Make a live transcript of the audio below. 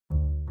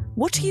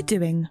What are you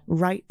doing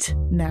right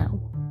now?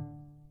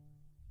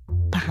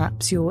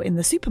 Perhaps you're in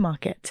the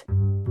supermarket.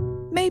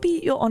 Maybe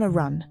you're on a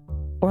run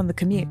or on the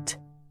commute.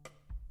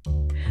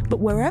 But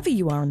wherever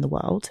you are in the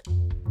world,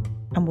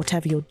 and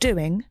whatever you're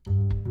doing,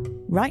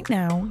 right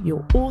now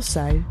you're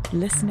also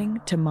listening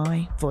to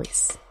my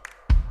voice.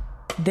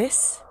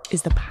 This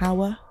is the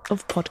power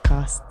of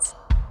podcasts.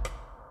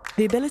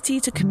 The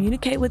ability to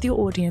communicate with your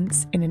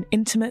audience in an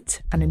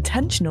intimate and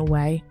intentional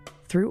way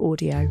through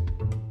audio.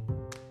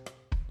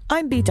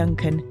 I'm Bea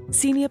Duncan,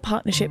 Senior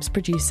Partnerships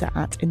Producer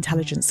at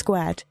Intelligence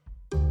Squared.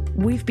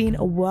 We've been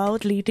a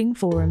world-leading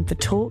forum for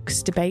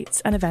talks,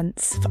 debates and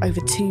events for over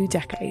 2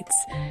 decades.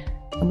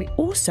 And we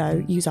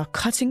also use our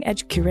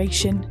cutting-edge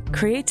curation,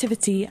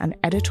 creativity and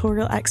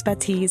editorial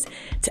expertise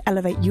to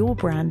elevate your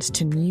brand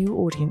to new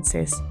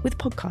audiences with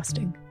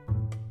podcasting.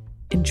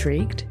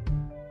 Intrigued?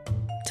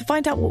 To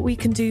find out what we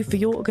can do for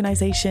your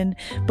organisation,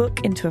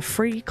 book into a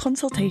free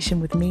consultation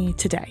with me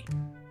today.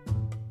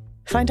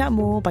 Find out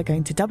more by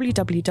going to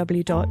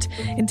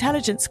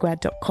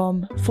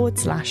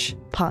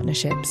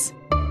www.intelligencesquared.com/partnerships.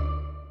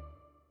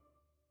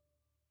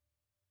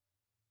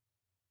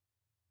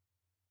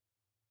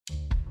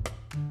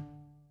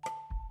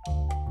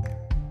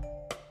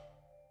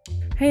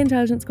 Hey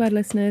Intelligence Squared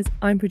listeners,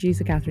 I'm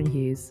producer Catherine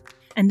Hughes.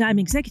 And I'm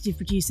executive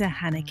producer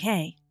Hannah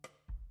Kay.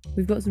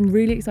 We've got some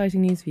really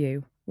exciting news for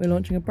you. We're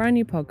launching a brand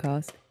new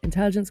podcast,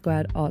 Intelligence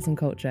Squared Arts and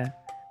Culture,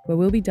 where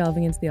we'll be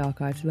delving into the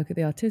archive to look at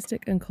the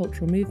artistic and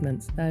cultural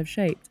movements that have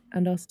shaped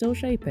and are still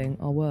shaping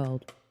our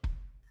world.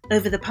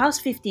 Over the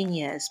past 15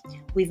 years,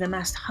 we've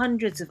amassed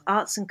hundreds of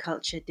arts and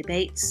culture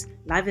debates,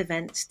 live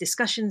events,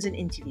 discussions and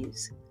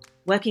interviews,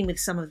 working with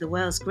some of the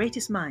world's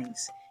greatest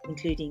minds,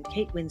 including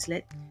Kate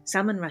Winslet,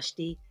 Salman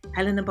Rushdie,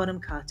 Helena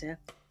Bonham Carter,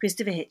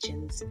 Christopher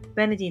Hitchens,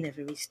 Bernardine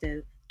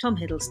Evaristo, Tom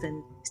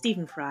Hiddleston,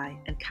 Stephen Fry,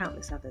 and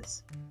countless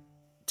others.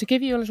 To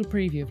give you a little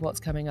preview of what's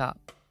coming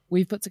up,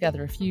 we've put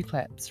together a few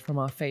clips from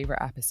our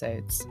favourite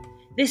episodes.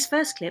 This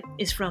first clip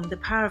is from The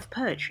Power of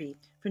Poetry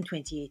from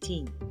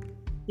 2018.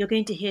 You're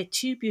going to hear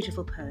 2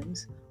 beautiful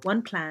poems,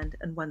 one planned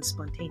and one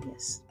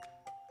spontaneous.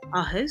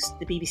 Our host,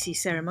 the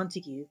BBC's Sarah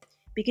Montague,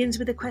 begins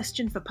with a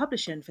question for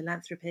publisher and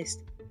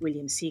philanthropist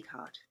William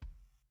Sieghart.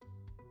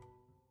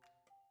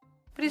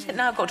 But is it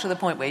now got to the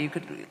point where you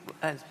could,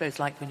 I suppose,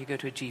 like when you go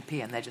to a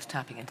GP and they're just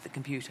tapping into the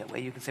computer, where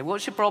you can say,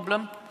 what's your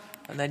problem?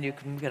 And then you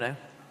can,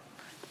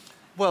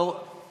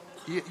 Well,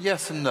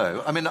 yes and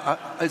no. I mean,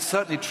 it's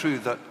certainly true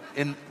that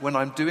when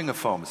I'm doing a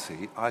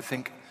pharmacy, I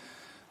think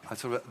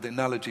the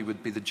analogy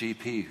would be the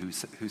GP who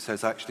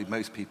says actually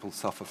most people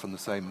suffer from the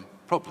same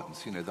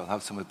problems. You know, they'll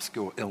have some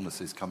obscure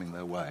illnesses coming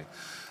their way.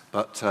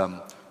 But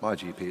my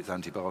GP, it's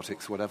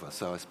antibiotics, whatever,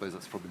 so I suppose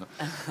that's probably not.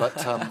 But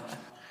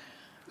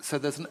so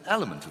there's an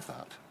element of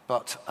that.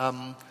 But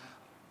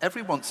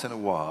every once in a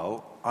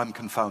while, I'm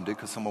confounded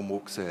because someone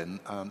walks in.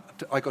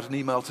 I got an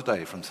email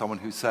today from someone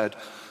who said,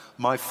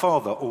 my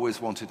father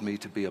always wanted me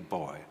to be a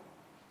boy,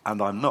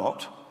 and I'm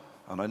not,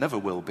 and I never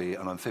will be,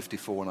 and I'm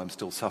 54 and I'm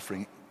still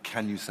suffering.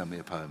 Can you send me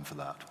a poem for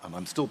that? And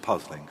I'm still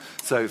puzzling.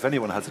 So if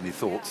anyone has any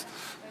thoughts,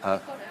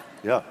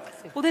 yeah.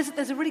 Well,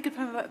 there's a really good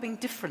poem about being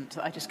different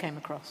that I just came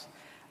across.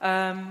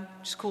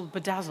 Just called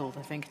Bedazzled,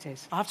 I think it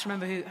is. I have to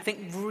remember who, I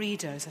think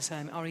Reder is her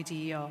surname,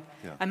 R-E-D-E-R.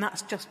 Yeah. And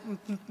that's just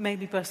made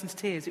me burst into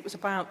tears. It was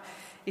about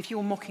if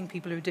you're mocking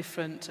people who are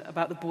different,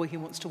 about the boy who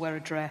wants to wear a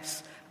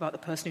dress, about the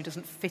person who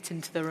doesn't fit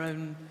into their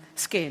own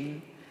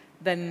skin,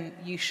 then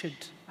you should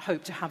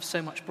hope to have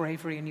so much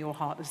bravery in your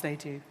heart as they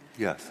do.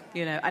 Yes.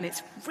 You know, and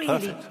it's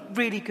really, Perfect.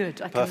 really good.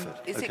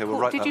 Perfect. Is it Okay, called, we'll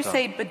write did that you down.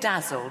 say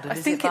Bedazzled? And I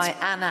is think it by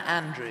it's- Anna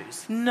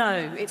Andrews?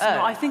 No, it's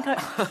not. I think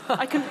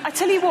I can. I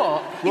tell you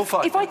what. We'll if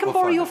find I it. can We'll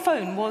borrow find your it.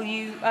 phone while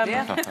you,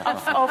 Yeah.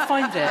 I'll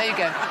find it. There you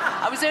go.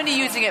 I was only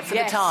using it for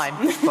Yes. the time.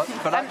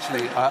 But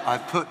actually, I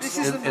put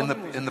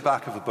in the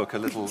back of the book a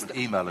little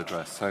email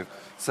address, so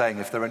saying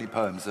if there are any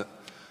poems that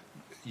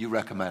you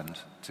recommend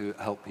to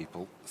help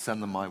people,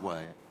 send them my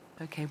way.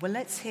 Okay, well,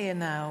 let's hear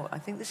now. I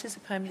think this is a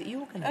poem that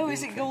you're going to Oh, read.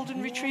 is it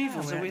Golden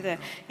Retrievals? Yeah, Are we there?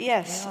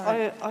 Yes,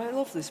 Yeah. I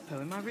love this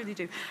poem. I really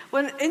do.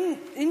 Well,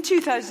 in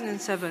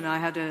 2007, I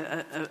had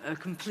a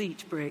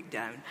complete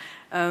breakdown.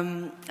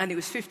 And it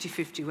was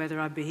 50-50 whether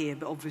I'd be here,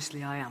 but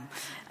obviously I am.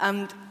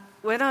 And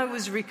when I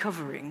was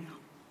recovering,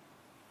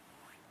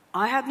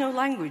 I had no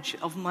language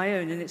of my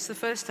own, and it's the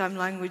first time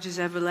language has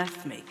ever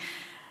left me.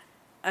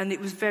 And it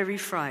was very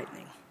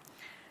frightening.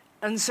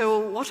 And so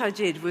what I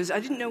did was,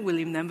 I didn't know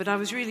William then, but I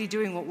was really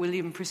doing what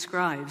William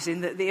prescribes, in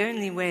that the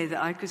only way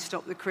that I could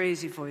stop the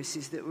crazy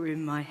voices that were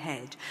in my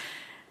head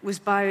was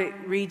by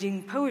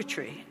reading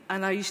poetry.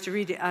 And I used to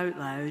read it out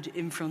loud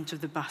in front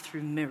of the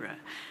bathroom mirror.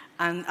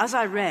 And as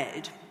I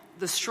read,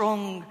 the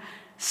strong,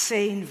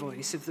 sane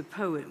voice of the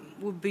poem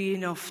would be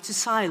enough to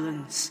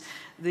silence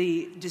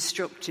the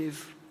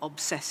destructive,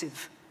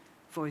 obsessive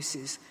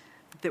voices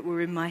that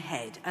were in my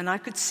head. And I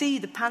could see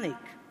the panic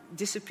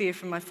disappear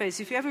from my face.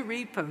 If you ever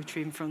read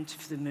poetry in front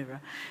of the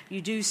mirror,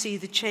 you do see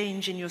the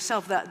change in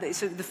yourself,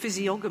 the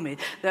physiognomy,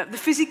 the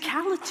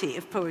physicality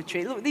of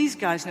poetry. Look, these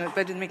guys know it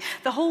better than me.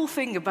 The whole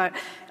thing about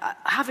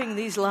having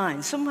these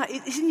lines, somehow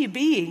it's in your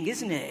being,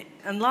 isn't it?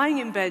 And lying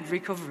in bed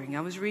recovering,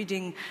 I was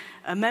reading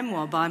a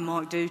memoir by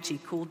Mark Doty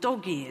called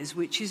Dog Years,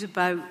 which is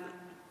about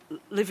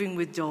living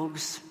with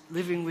dogs,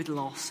 living with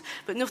loss.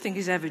 But nothing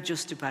is ever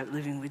just about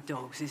living with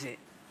dogs, is it?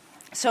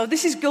 So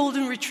this is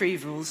Golden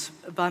Retrievals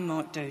by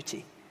Mark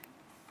Doty.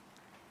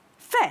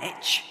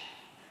 Fetch.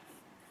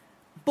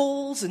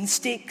 Balls and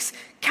sticks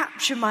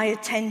capture my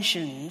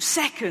attention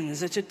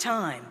seconds at a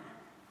time.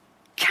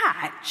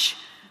 Catch?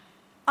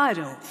 I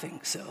don't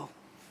think so.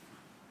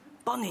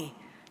 Bunny,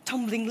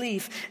 tumbling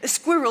leaf, a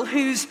squirrel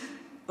who's,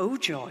 oh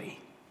joy,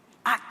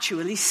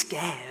 actually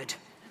scared.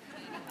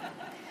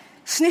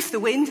 Sniff the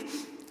wind,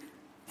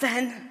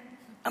 then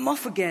I'm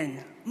off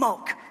again.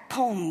 Muck,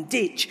 pond,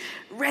 ditch,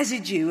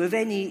 residue of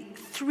any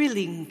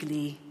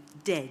thrillingly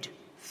dead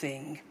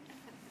thing.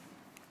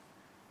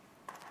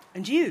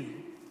 And you,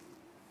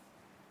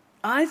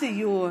 either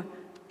you're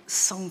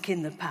sunk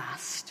in the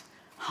past,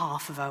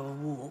 half of our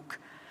walk,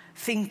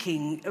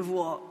 thinking of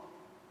what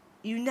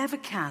you never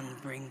can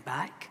bring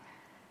back,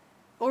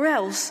 or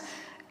else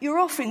you're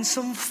off in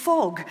some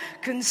fog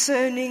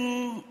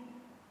concerning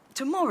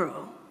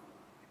tomorrow.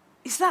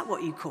 Is that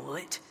what you call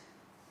it?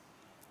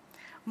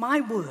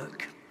 My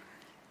work,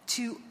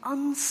 to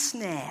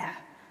unsnare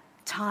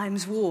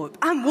time's warp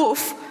and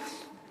woof,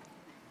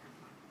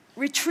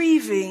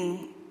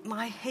 retrieving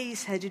my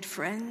haze-headed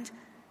friend,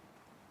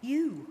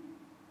 you.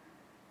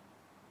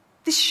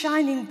 This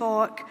shining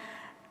bark,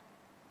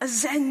 a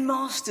Zen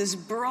master's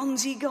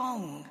bronzy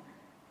gong,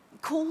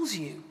 calls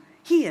you,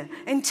 here,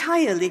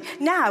 entirely,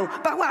 now,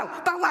 bow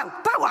wow, bow wow,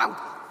 bow wow.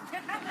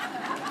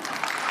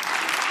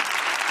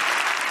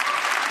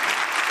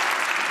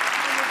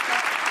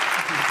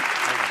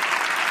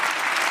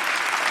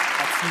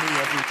 Me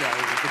every day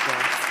with the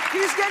dog.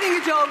 Who's getting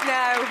a dog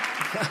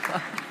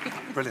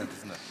now? Brilliant,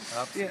 isn't it?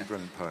 Absolutely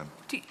brilliant poem.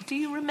 Do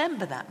you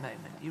remember that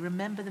moment? You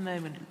remember the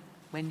moment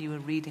when you were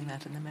reading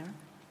that in the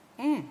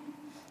mirror?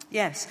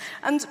 Yes.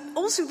 And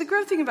also the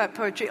great thing about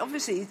poetry,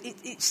 obviously,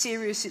 it's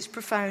serious, it's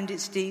profound,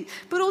 it's deep,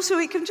 but also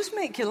it can just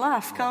make you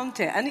laugh, can't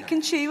it? And it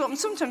can cheer you up. And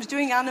sometimes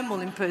doing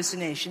animal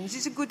impersonations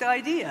is a good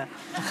idea.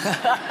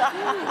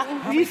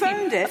 Have you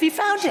found it? Have you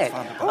found it?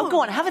 Oh,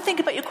 go on. Have a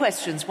think about your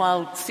questions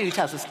while Sue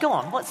tells us. Go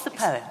on. What's the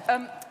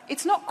poem?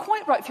 It's not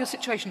quite right for your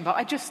situation, but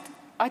I just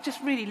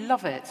really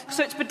love it.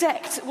 So it's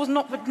Bedecked. It was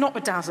not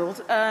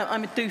bedazzled.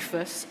 I'm a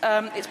doofus.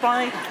 It's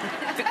by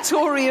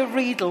Victoria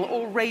Riedel,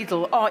 or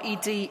Radel,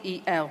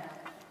 R-E-D-E-L.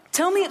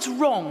 Tell me it's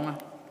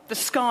wrong, the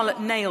scarlet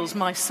nails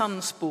my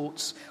son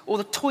sports, or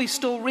the toy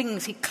store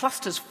rings he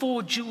clusters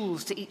 4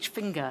 jewels to each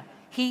finger.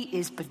 He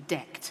is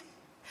bedecked.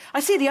 I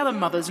see the other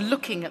mothers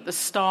looking at the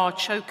star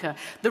choker,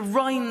 the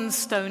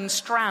rhinestone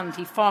strand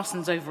he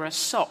fastens over a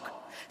sock.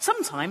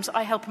 Sometimes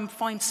I help him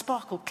find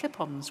sparkle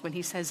clip-ons when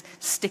he says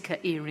sticker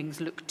earrings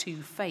look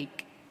too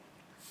fake.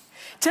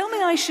 Tell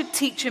me I should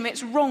teach him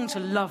it's wrong to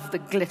love the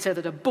glitter,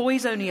 that a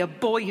boy's only a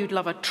boy who'd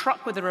love a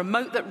truck with a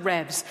remote that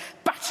revs,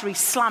 battery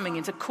slamming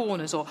into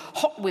corners, or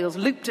Hot Wheels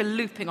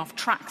loop-de-looping off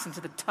tracks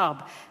into the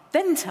tub.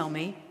 Then tell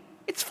me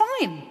it's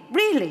fine,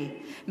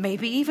 really.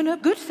 Maybe even a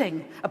good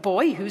thing. A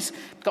boy who's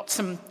got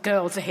some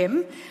girl to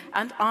him,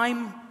 and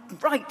I'm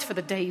right for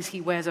the days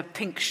he wears a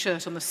pink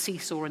shirt on the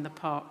seesaw in the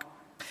park.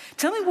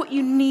 Tell me what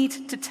you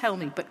need to tell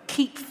me, but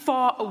keep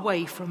far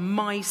away from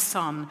my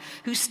son,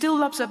 who still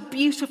loves a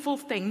beautiful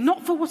thing,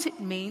 not for what it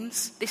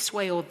means, this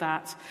way or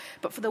that,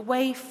 but for the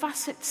way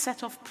facets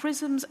set off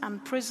prisms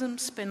and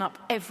prisms spin up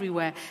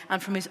everywhere,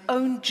 and from his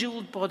own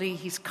jeweled body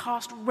he's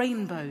cast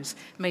rainbows,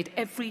 made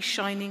every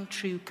shining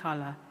true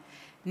colour.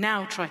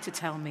 Now try to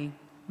tell me,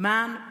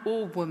 man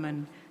or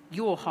woman,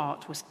 your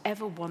heart was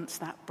ever once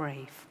that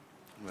brave.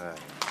 Right.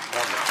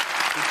 Lovely.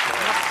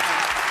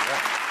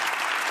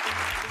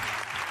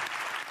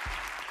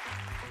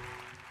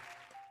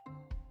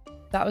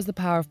 That was The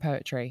Power of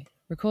Poetry,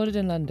 recorded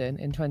in London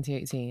in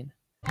 2018.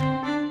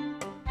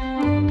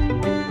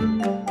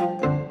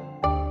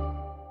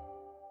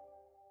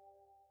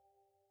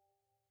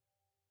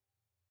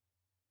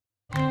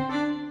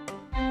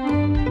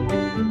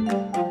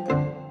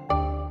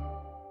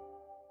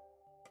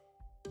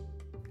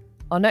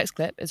 Our next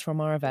clip is from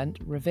our event,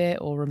 Revere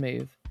or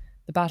Remove,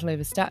 the battle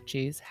over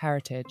statues,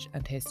 heritage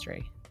and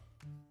history.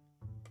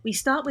 We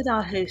start with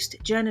our host,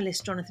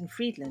 journalist Jonathan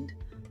Friedland,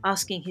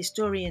 asking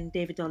historian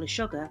David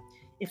Olusoga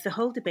if the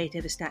whole debate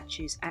over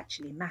statues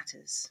actually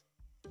matters.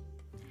 Do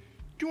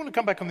you want to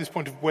come back on this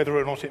point of whether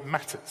or not it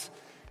matters?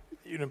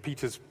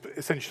 Peter's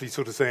essentially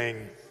sort of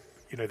saying,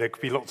 there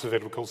could be lots of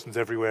Edward Colstons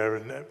everywhere,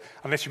 and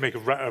unless you make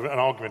an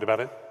argument about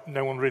it,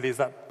 no one really is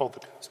that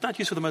bothered.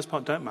 Statues, for the most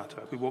part, don't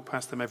matter. We walk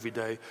past them every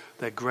day.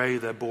 They're grey,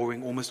 they're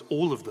boring. Almost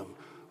all of them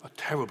are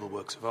terrible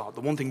works of art.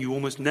 The one thing you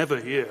almost never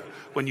hear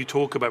when you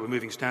talk about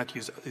removing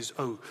statues is,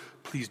 oh,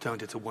 please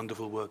don't, it's a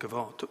wonderful work of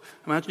art.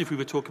 Imagine if we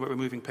were talking about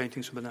removing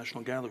paintings from the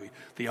National Gallery.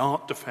 The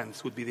art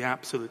defence would be the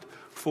absolute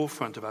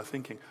forefront of our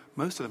thinking.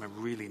 Most of them are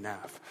really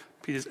naff.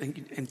 Peter's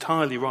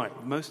entirely right.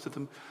 Most of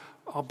them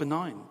are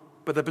benign,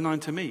 but they're benign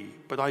to me.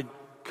 But I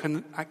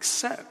can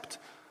accept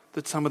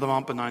that some of them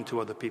aren't benign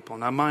to other people.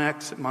 Now,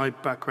 my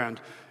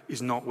background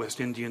is not West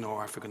Indian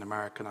or African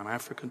American. I'm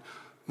African.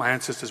 My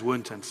ancestors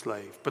weren't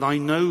enslaved. But I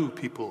know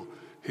people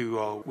who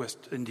are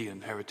West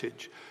Indian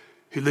heritage,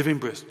 who live in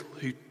Bristol,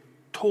 who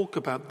talk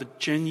about the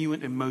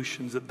genuine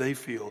emotions that they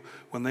feel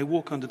when they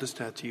walk under the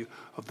statue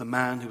of the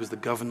man who was the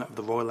governor of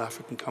the Royal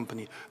African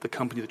Company, the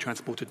company that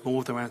transported more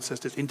of their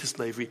ancestors into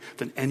slavery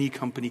than any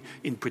company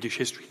in British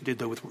history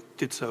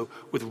did so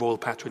with royal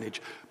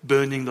patronage,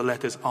 burning the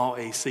letters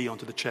RAC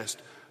onto the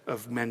chest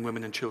of men,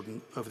 women and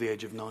children over the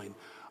age of 9.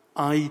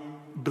 I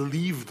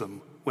believe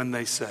them when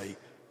they say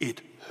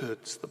it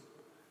hurts them,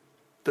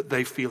 that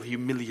they feel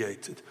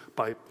humiliated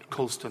by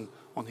Colston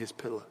on his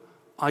pillar.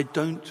 I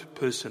don't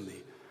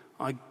personally.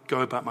 I go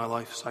about my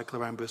life,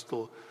 cycle around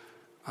Bristol.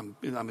 I'm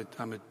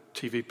a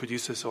TV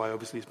producer, so I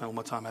obviously spend all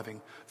my time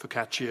having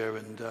focaccia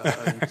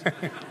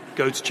and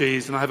goat's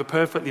cheese, and I have a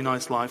perfectly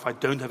nice life. I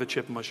don't have a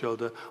chip on my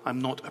shoulder. I'm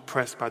not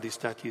oppressed by these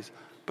statues,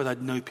 but I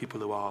know people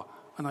who are,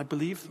 and I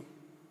believe them.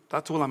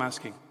 That's all I'm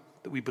asking,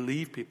 that we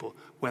believe people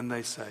when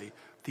they say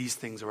these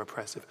things are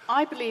oppressive.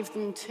 I believe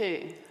them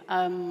too.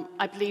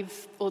 I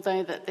believe,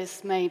 although that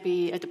this may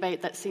be a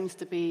debate that seems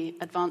to be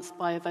advanced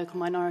by a vocal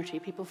minority,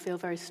 people feel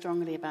very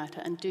strongly about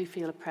it and do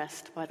feel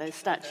oppressed by those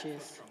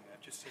statues.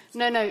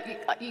 No,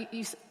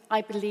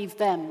 I believe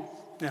them.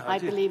 Yeah, I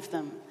believe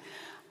them.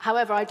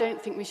 However, I don't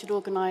think we should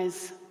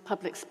organise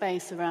public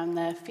space around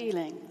their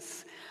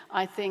feelings.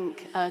 I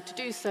think to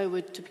do so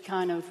would to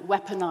kind of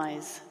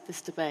weaponise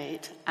this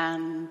debate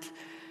and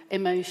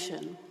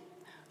emotion.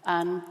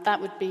 And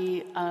that would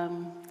be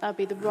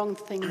the wrong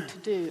thing to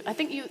do. I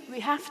think we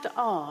have to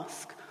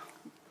ask,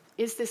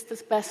 is this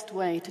the best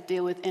way to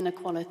deal with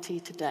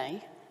inequality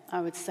today? I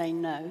would say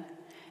no.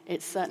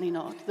 It's certainly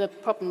not. The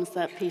problems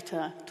that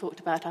Peter talked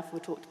about,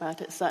 Afua talked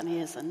about, it certainly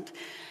isn't.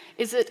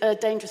 Is it a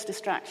dangerous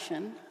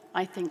distraction?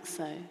 I think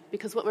so.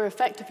 Because what we're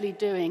effectively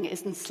doing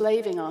is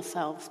enslaving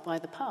ourselves by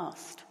the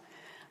past.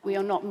 We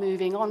are not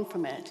moving on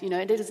from it.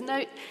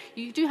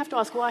 You do have to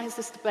ask, why has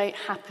this debate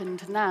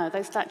happened now?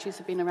 Those statues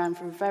have been around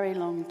for a very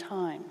long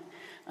time.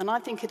 And I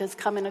think it has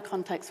come in a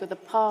context where the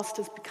past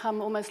has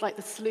become almost like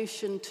the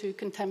solution to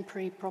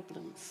contemporary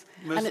problems.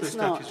 Most of the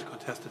statues were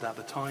contested at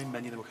the time.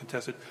 Many of them were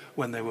contested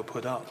when they were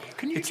put up.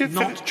 It's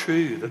not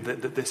true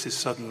that this is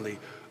suddenly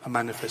a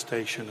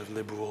manifestation of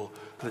liberal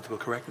political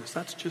correctness.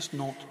 That's just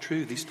not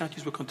true. These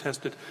statues were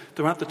contested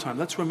throughout the time.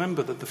 Let's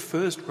remember that the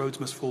first Rhodes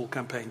Must Fall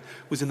campaign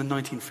was in the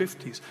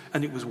 1950s,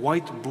 and it was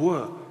white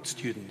Boer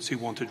students who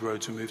wanted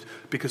Rhodes removed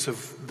because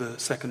of the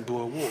Second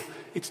Boer War.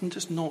 It's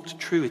just not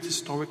true. It's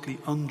historically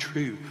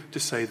untrue to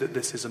say that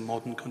this is a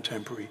modern,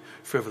 contemporary,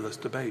 frivolous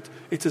debate.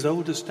 It's as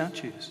old as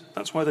statues.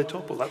 That's why they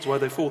topple. That's why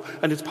they fall.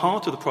 And it's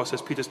part of the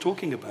process Peter's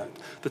talking about,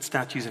 that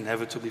statues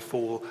inevitably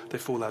fall, they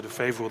fall out of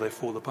favour or they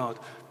fall apart.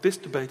 This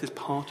debate is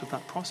part of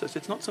that process.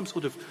 It's not some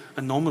sort of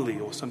anomaly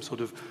or some sort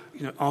of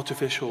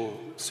artificial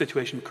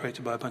situation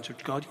created by a bunch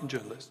of Guardian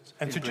journalists.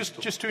 And so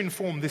just to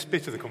inform this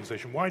bit of the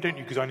conversation, why don't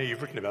you, because I know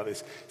you've written about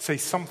this, say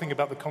something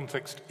about the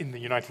context in the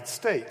United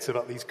States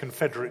about these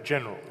Confederate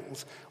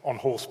generals on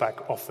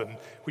horseback often,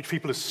 which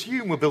people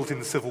assume were built in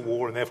the Civil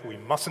War and therefore we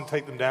mustn't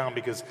take them down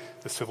because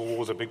the Civil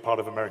War is a big part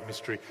of American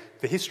history.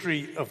 The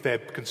history of their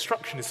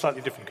construction is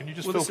slightly different. Can you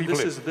just fill people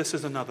in? This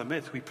is another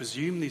myth. We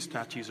presume these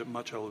statues are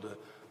much older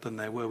than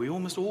they were. We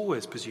almost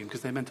always presume, because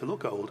they're meant to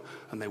look old,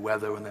 and they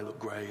weather and they look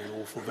grey and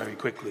awful very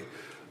quickly.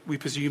 We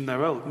presume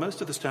they're old.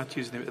 Most of the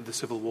statues of the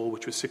Civil War,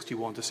 which was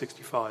 61 to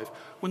 65,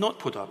 were not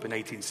put up in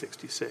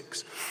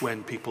 1866,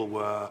 when people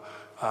were,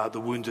 the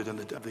wounded and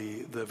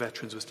the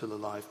veterans were still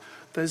alive.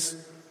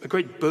 There's a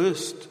great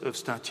burst of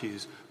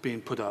statues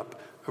being put up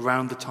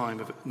around the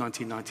time of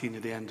 1919,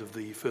 at the end of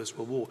the First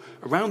World War.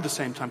 Around the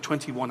same time,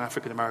 21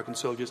 African-American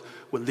soldiers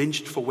were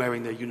lynched for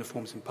wearing their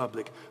uniforms in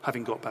public,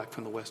 having got back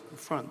from the Western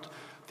Front.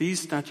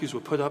 These statues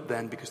were put up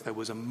then because there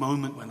was a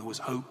moment when there was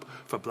hope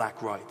for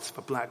black rights,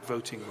 for black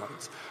voting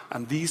rights.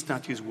 And these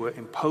statues were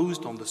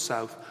imposed on the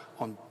South,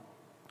 on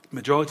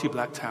majority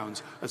black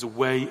towns, as a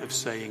way of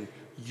saying,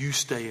 you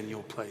stay in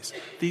your place.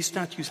 These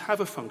statues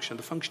have a function.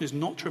 The function is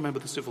not to remember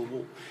the Civil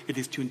War. It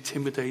is to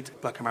intimidate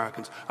black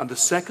Americans. And the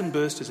second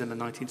burst is in the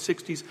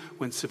 1960s,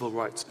 when civil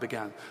rights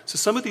began. So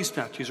some of these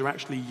statues are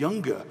actually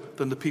younger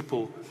than the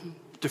people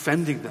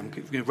defending them,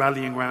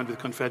 rallying around with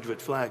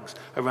Confederate flags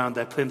around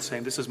their plinth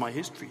saying, this is my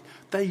history.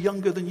 They're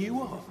younger than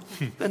you are.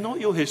 They're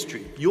not your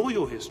history. You're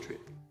your history.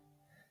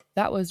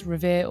 That was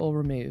Revere or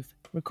Remove,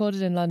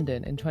 recorded in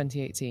London in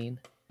 2018.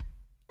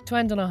 To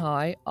end on a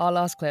high, our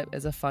last clip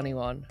is a funny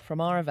one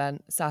from our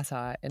event,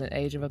 Satire in an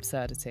Age of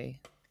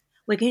Absurdity.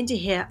 We're going to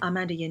hear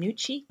Armando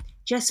Iannucci,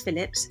 Jess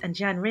Phillips and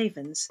Jan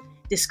Ravens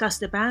discuss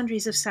the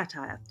boundaries of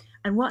satire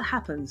and what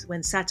happens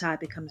when satire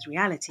becomes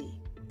reality.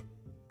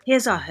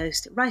 Here's our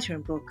host, writer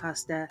and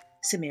broadcaster,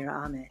 Samira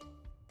Ahmed.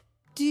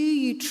 Do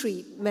you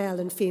treat male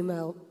and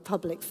female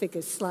public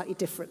figures slightly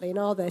differently? And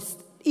are there,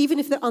 even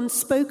if they're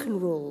unspoken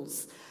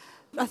rules?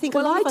 I think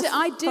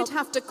I did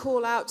have to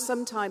call out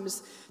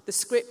sometimes the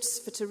scripts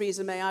for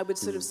Theresa May. I would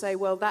sort of say,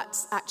 well,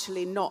 that's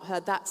actually not her,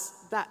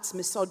 that's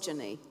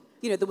misogyny.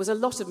 You know, there was a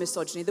lot of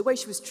misogyny, the way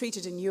she was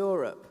treated in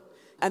Europe.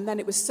 And then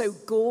it was so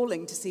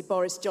galling to see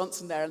Boris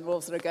Johnson there, and we're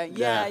all sort of going,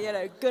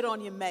 good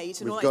on you,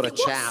 mate. And We've all got that. a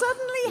chap. What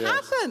suddenly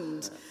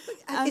happened?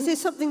 Is there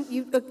something,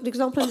 an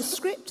example in the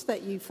script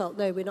that you felt,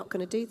 no, we're not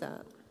going to do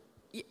that?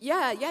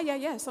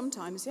 Yeah,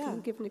 sometimes, yeah. Can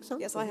you give an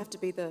example? Yes, I have to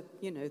be the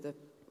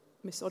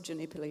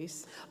misogyny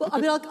police. Well, I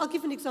mean, I'll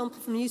give an example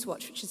from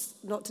Newswatch, which is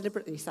not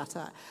deliberately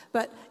satire.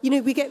 But,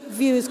 we get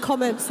viewers'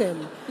 comments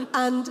in,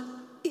 and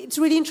it's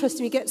really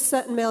interesting. We get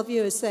certain male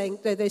viewers saying,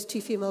 those two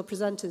female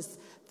presenters,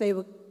 they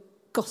were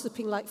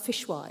gossiping like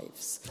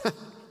fishwives.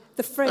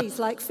 The phrase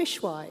like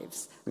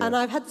fishwives. Yeah. And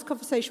I've had this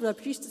conversation with our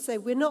producer to say,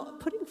 we're not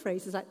putting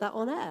phrases like that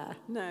on air.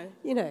 No.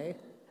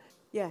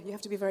 Yeah, you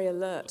have to be very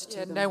alert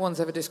to them. No one's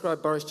ever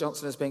described Boris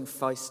Johnson as being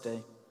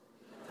feisty.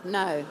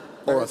 No.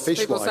 Or a fishwife.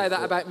 People say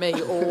that about me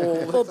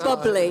all Or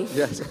bubbly.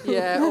 Yes.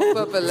 Yeah, or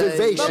bubbly.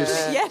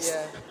 Vivacious. Yes.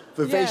 Yeah.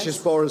 Vivacious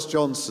Boris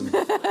Johnson. Do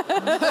you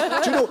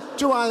know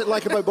what I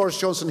like about Boris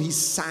Johnson? He's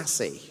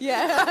sassy.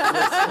 Yeah.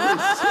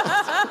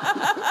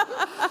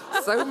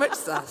 So much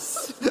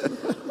sass.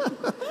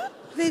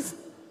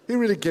 He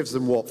really gives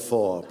them what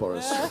for,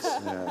 Boris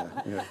Johnson.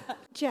 Yeah.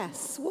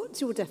 Jess, what's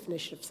your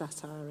definition of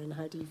satire and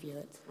how do you view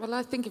it? Well,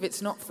 I think if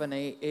it's not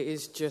funny, it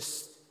is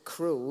just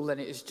cruel,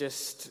 and it is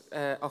just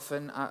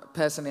often,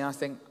 personally, I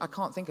think, I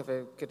can't think of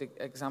a good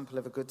example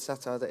of a good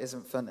satire that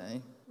isn't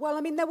funny. Well,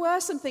 I mean, there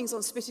were some things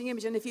on Spitting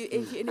Image, and if you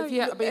look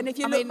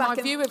back, my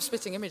view of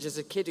Spitting Image as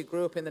a kid who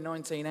grew up in the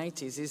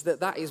 1980s is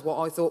that is what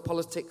I thought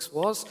politics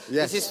was.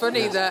 Yes. It is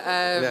funny that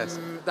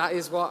that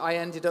is what I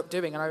ended up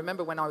doing. And I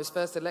remember when I was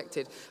first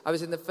elected, I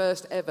was in the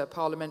first ever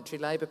Parliamentary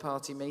Labour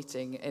Party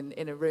meeting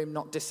in a room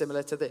not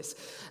dissimilar to this,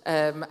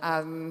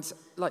 and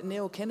like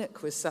Neil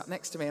Kinnock was sat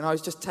next to me, and I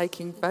was just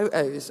taking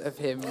photos of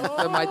him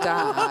for my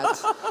dad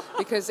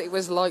because it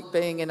was like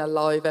being in a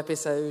live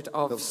episode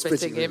of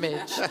Spitting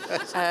Image.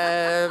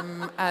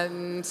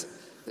 And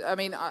I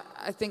mean,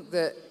 I think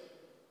that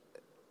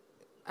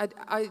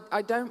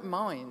I don't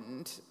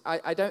mind.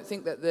 I don't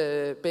think that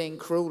the being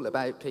cruel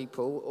about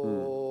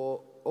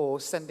people or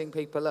sending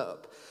people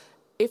up.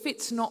 If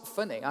it's not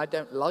funny, I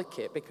don't like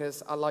it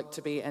because I like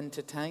to be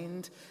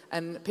entertained.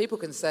 And people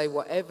can say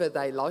whatever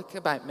they like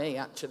about me,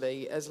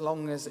 actually, as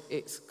long as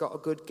it's got a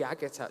good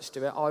gag attached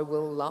to it, I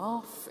will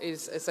laugh,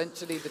 is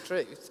essentially the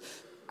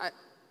truth.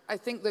 I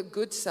think that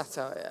good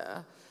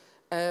satire,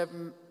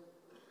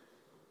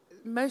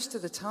 most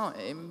of the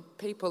time,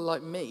 people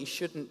like me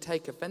shouldn't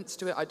take offence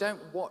to it. I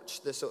don't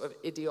watch the sort of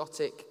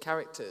idiotic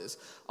characters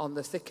on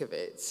the thick of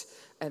it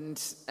and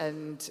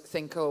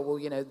think, oh, well,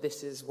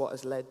 this is what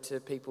has led to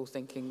people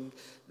thinking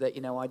that,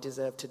 I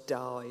deserve to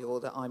die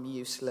or that I'm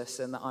useless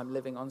and that I'm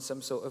living on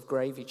some sort of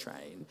gravy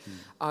train.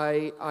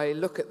 I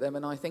look at them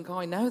and I think,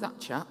 I know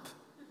that chap.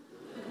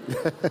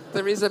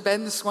 There is a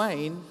Ben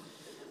Swain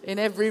in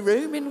every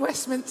room in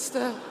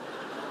Westminster.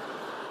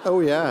 Oh,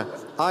 yeah.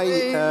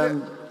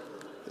 The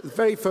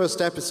very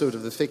first episode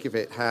of The Thick of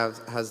It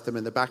has them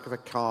in the back of a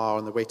car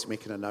on the way to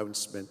make an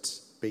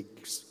announcement, a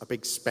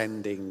big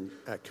spending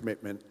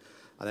commitment.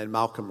 And then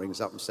Malcolm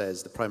rings up and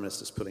says, the Prime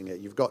Minister's pulling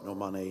it, you've got no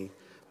money.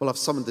 Well, I've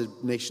summoned the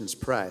nation's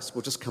press.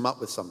 We'll just come up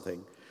with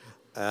something.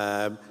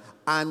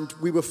 And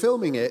we were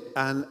filming it,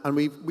 and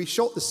we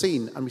shot the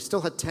scene, and we still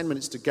had 10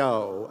 minutes to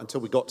go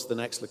until we got to the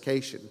next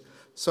location.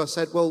 So I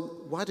said,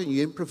 well, why don't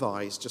you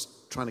improvise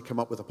just trying to come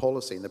up with a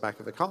policy in the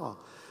back of the car?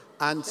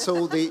 And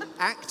so the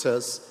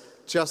actors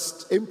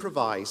just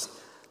improvised.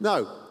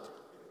 Now,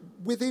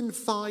 within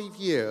 5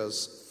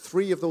 years,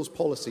 3 of those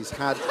policies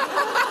had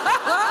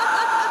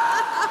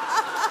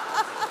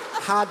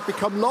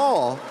become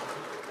law.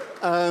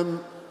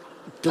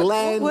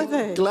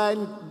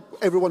 Glenn,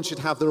 everyone should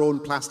have their own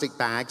plastic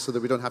bag so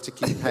that we don't have to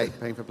keep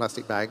paying for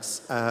plastic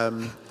bags. I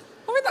mean,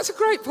 that's a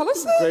great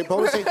policy. Great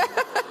policy.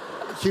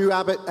 Hugh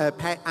Abbott,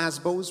 pet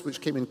Asbos,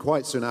 which came in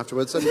quite soon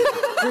afterwards. And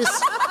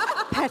Chris...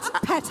 Pet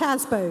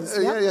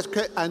Asbos. Yes,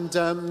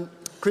 and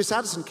Chris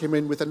Addison came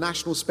in with a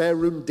national spare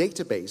room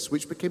database,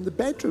 which became the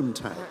bedroom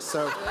tax.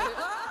 So...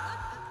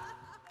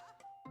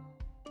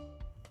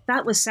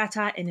 That was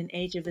Satire in an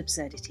Age of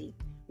Absurdity,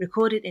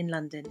 recorded in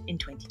London in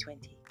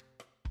 2020.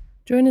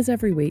 Join us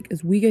every week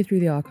as we go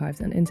through the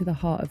archives and into the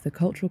heart of the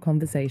cultural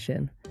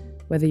conversation.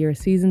 Whether you're a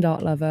seasoned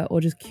art lover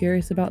or just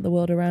curious about the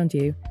world around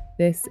you,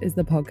 this is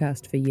the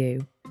podcast for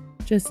you.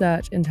 Just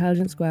search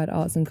Intelligence Squared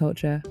Arts and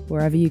Culture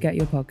wherever you get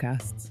your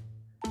podcasts.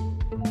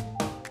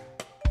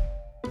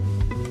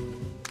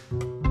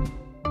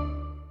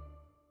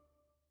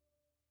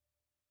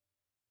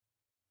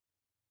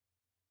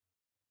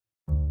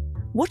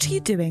 What are you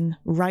doing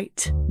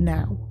right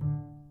now?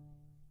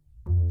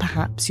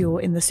 Perhaps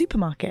you're in the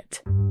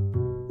supermarket.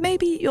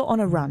 Maybe you're on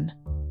a run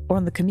or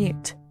on the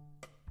commute.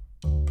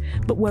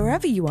 But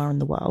wherever you are in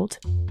the world,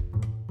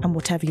 and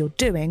whatever you're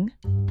doing,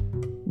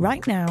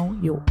 right now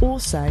you're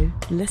also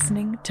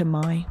listening to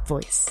my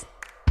voice.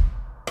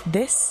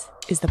 This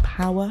is the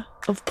power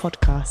of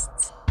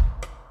podcasts.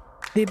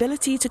 The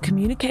ability to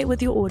communicate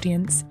with your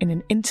audience in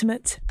an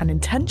intimate and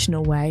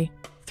intentional way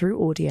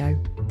through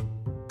audio.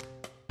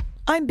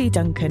 I'm Bea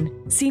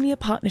Duncan, Senior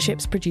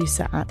Partnerships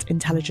Producer at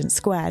Intelligence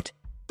Squared.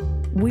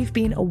 We've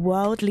been a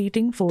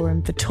world-leading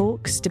forum for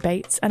talks,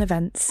 debates and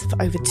events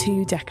for over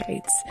 2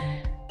 decades.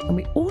 And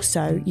we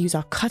also use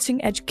our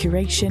cutting-edge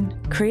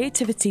curation,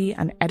 creativity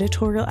and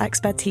editorial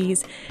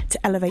expertise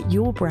to elevate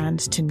your brand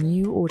to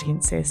new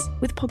audiences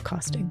with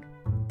podcasting.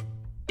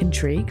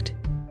 Intrigued?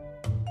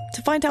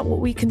 To find out what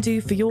we can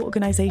do for your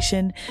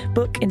organisation,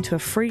 book into a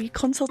free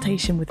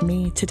consultation with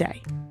me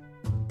today.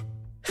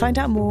 Find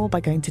out more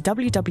by going to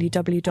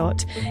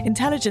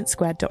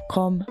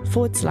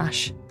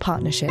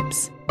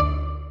www.intelligencesquared.com/partnerships.